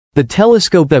The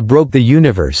telescope that broke the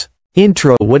universe.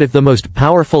 Intro. What if the most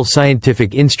powerful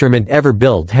scientific instrument ever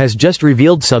built has just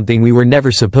revealed something we were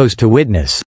never supposed to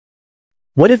witness?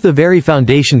 What if the very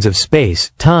foundations of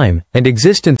space, time, and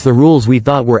existence, the rules we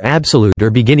thought were absolute, are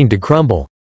beginning to crumble?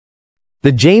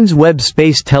 The James Webb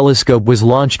Space Telescope was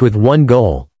launched with one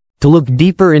goal: to look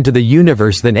deeper into the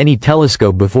universe than any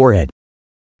telescope before it.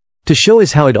 To show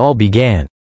us how it all began.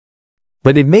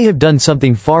 But it may have done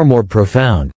something far more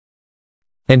profound.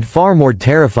 And far more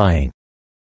terrifying.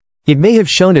 It may have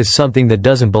shown us something that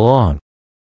doesn't belong.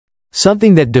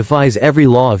 Something that defies every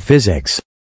law of physics.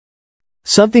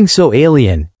 Something so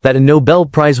alien, that a Nobel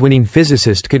Prize-winning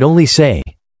physicist could only say,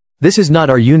 "This is not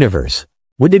our universe."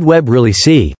 What did Webb really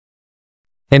see?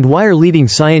 And why are leading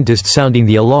scientists sounding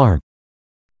the alarm?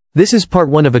 This is part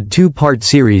one of a two-part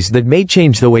series that may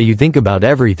change the way you think about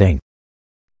everything.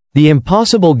 The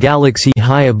impossible galaxy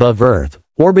high above Earth,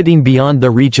 orbiting beyond the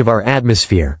reach of our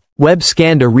atmosphere, Webb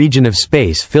scanned a region of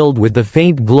space filled with the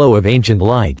faint glow of ancient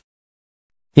light.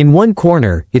 In one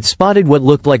corner, it spotted what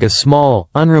looked like a small,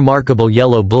 unremarkable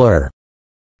yellow blur.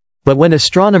 But when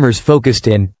astronomers focused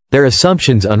in, their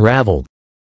assumptions unraveled.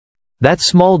 That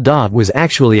small dot was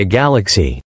actually a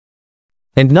galaxy.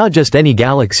 And not just any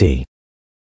galaxy.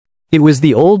 It was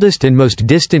the oldest and most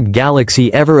distant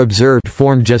galaxy ever observed,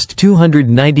 formed just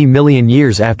 290 million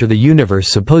years after the universe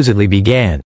supposedly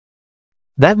began.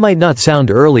 That might not sound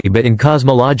early, but in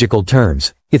cosmological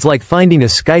terms, it's like finding a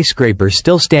skyscraper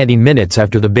still standing minutes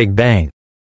after the Big Bang.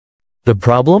 The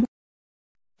problem?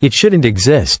 It shouldn't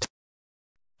exist.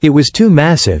 It was too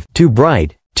massive, too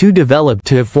bright, too developed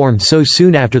to have formed so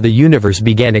soon after the universe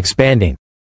began expanding.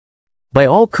 By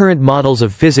all current models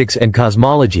of physics and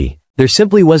cosmology, there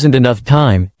simply wasn't enough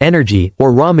time, energy,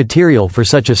 or raw material for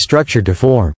such a structure to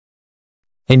form.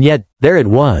 And yet, there it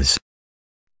was.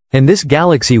 And this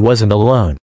galaxy wasn't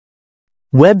alone.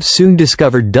 Webb soon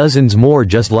discovered dozens more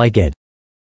just like it.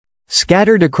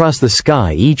 Scattered across the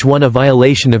sky, each one a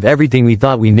violation of everything we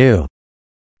thought we knew.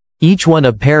 Each one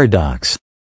a paradox.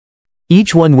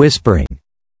 Each one whispering,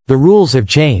 "The rules have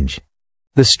changed."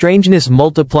 The strangeness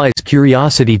multiplies.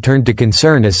 Curiosity turned to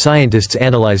concern as scientists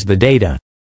analyzed the data.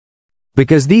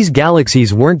 Because these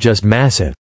galaxies weren't just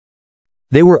massive.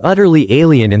 They were utterly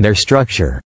alien in their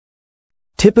structure.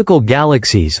 Typical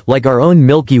galaxies, like our own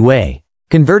Milky Way,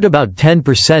 convert about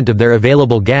 10% of their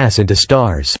available gas into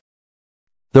stars.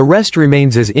 The rest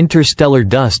remains as interstellar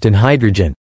dust and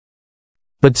hydrogen.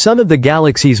 But some of the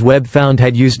galaxies Webb found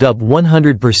had used up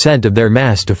 100% of their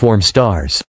mass to form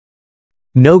stars.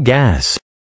 No gas.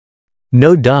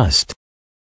 No dust.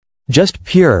 Just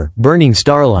pure, burning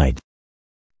starlight.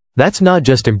 That's not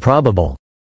just improbable.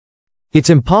 It's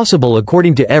impossible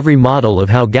according to every model of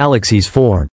how galaxies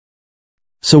form.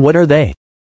 So what are they?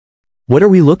 What are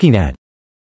we looking at?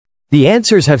 The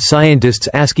answers have scientists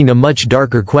asking a much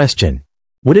darker question.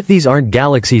 What if these aren't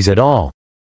galaxies at all?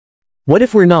 What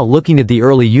if we're not looking at the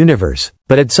early universe,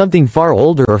 but at something far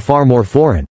older or far more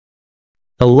foreign?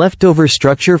 A leftover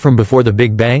structure from before the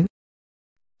Big Bang?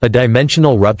 A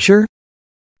dimensional rupture?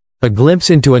 A glimpse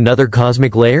into another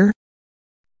cosmic layer?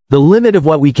 The limit of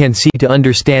what we can see. To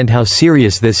understand how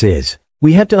serious this is,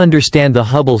 we have to understand the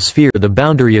Hubble sphere, the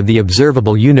boundary of the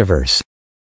observable universe.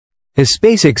 As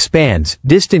space expands,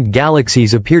 distant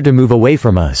galaxies appear to move away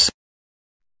from us.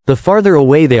 The farther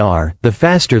away they are, the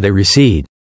faster they recede.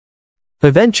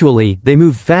 Eventually, they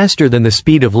move faster than the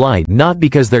speed of light, not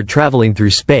because they're traveling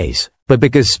through space, but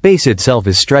because space itself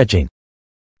is stretching.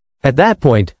 At that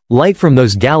point, light from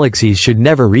those galaxies should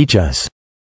never reach us.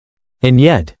 And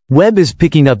yet, Webb is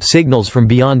picking up signals from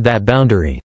beyond that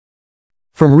boundary.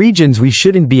 From regions we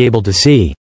shouldn't be able to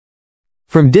see.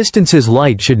 From distances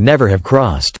light should never have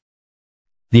crossed.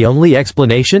 The only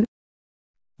explanation?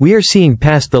 We are seeing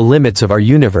past the limits of our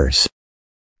universe.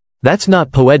 That's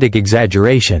not poetic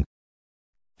exaggeration.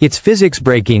 It's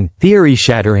physics-breaking,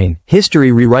 theory-shattering,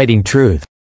 history-rewriting truth.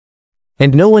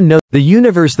 And no one knows. The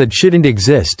universe that shouldn't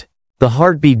exist. The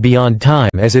heartbeat beyond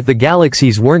time. As if the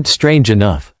galaxies weren't strange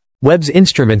enough, Webb's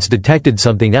instruments detected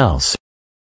something else.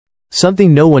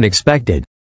 Something no one expected.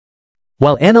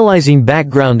 While analyzing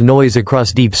background noise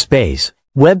across deep space,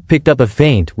 Webb picked up a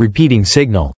faint, repeating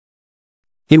signal.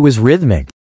 It was rhythmic.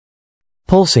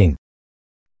 Pulsing.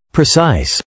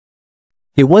 Precise.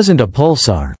 It wasn't a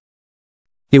pulsar.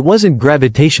 It wasn't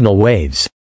gravitational waves.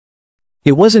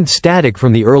 It wasn't static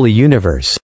from the early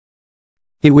universe.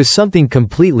 It was something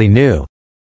completely new.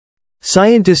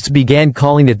 Scientists began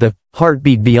calling it the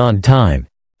heartbeat beyond time,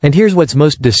 and here's what's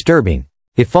most disturbing.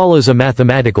 It follows a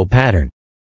mathematical pattern.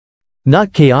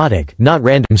 Not chaotic, not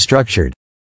random structured.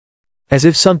 As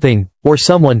if something, or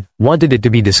someone, wanted it to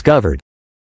be discovered.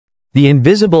 The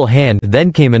invisible hand.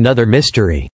 Then came another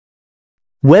mystery.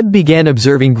 Webb began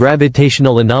observing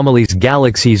gravitational anomalies,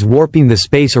 galaxies warping the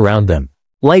space around them,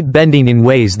 light bending in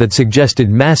ways that suggested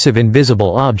massive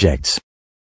invisible objects.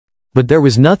 But there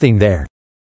was nothing there.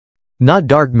 Not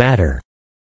dark matter.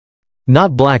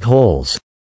 Not black holes.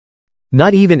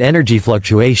 Not even energy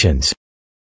fluctuations.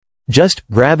 Just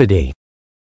gravity.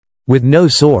 With no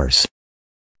source.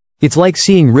 It's like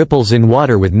seeing ripples in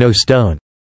water with no stone.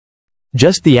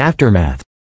 Just the aftermath.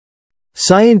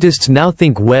 Scientists now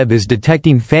think Webb is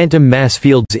detecting phantom mass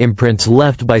fields, imprints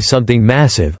left by something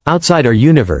massive, outside our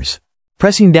universe,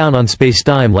 pressing down on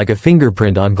spacetime like a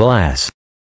fingerprint on glass.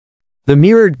 The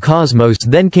mirrored cosmos.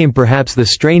 Then came perhaps the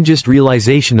strangest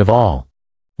realization of all.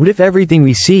 What if everything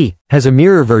we see has a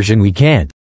mirror version we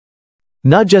can't?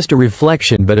 Not just a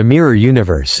reflection but a mirror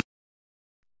universe.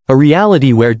 A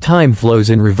reality where time flows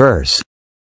in reverse.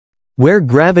 Where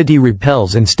gravity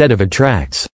repels instead of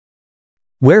attracts.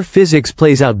 Where physics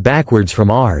plays out backwards from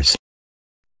ours.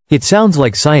 It sounds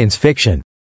like science fiction.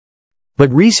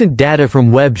 But recent data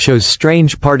from Webb shows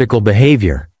strange particle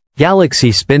behavior,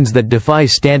 galaxy spins that defy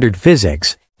standard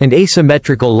physics, and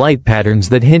asymmetrical light patterns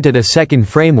that hint at a second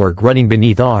framework running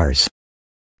beneath ours.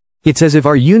 It's as if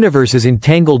our universe is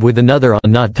entangled with another,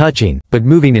 not touching, but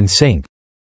moving in sync.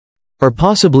 Or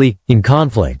possibly, in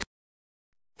conflict.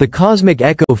 The cosmic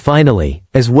echo. Finally,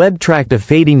 as Webb tracked a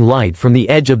fading light from the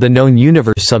edge of the known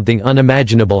universe, something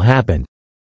unimaginable happened.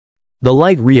 The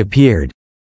light reappeared.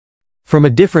 From a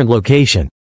different location.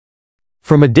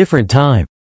 From a different time.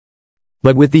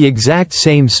 But with the exact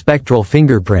same spectral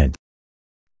fingerprint.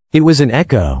 It was an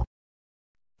echo.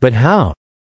 But how?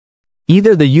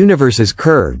 Either the universe is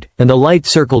curved, and the light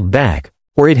circled back,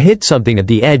 or it hit something at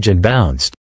the edge and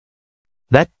bounced.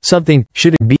 That something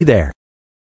shouldn't be there.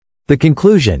 The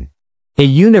conclusion. A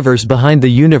universe behind the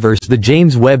universe. The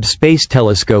James Webb Space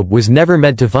Telescope was never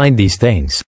meant to find these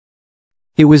things.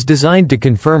 It was designed to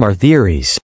confirm our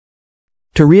theories.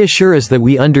 To reassure us that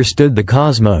we understood the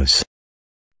cosmos.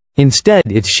 Instead,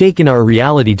 it's shaken our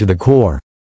reality to the core.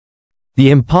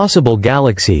 The impossible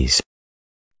galaxies.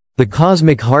 The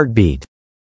cosmic heartbeat.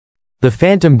 The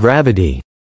phantom gravity.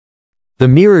 The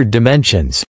mirrored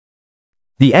dimensions.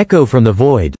 The echo from the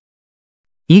void.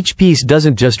 Each piece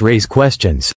doesn't just raise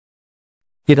questions.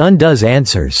 It undoes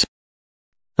answers.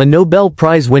 A Nobel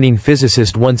Prize winning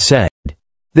physicist once said,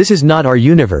 "This is not our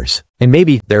universe," and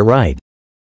maybe they're right.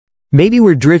 Maybe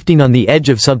we're drifting on the edge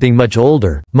of something much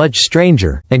older, much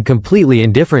stranger, and completely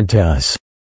indifferent to us.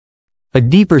 A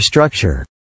deeper structure.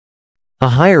 A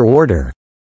higher order.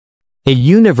 A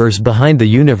universe behind the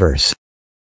universe.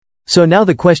 So now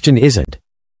the question isn't,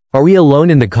 are we alone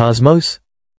in the cosmos?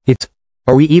 It's,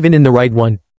 are we even in the right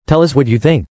one? Tell us what you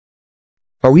think.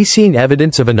 Are we seeing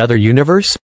evidence of another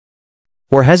universe?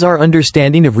 Or has our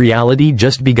understanding of reality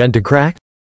just begun to crack?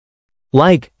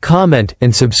 Like, comment,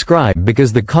 and subscribe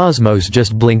because the cosmos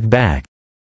just blinked back.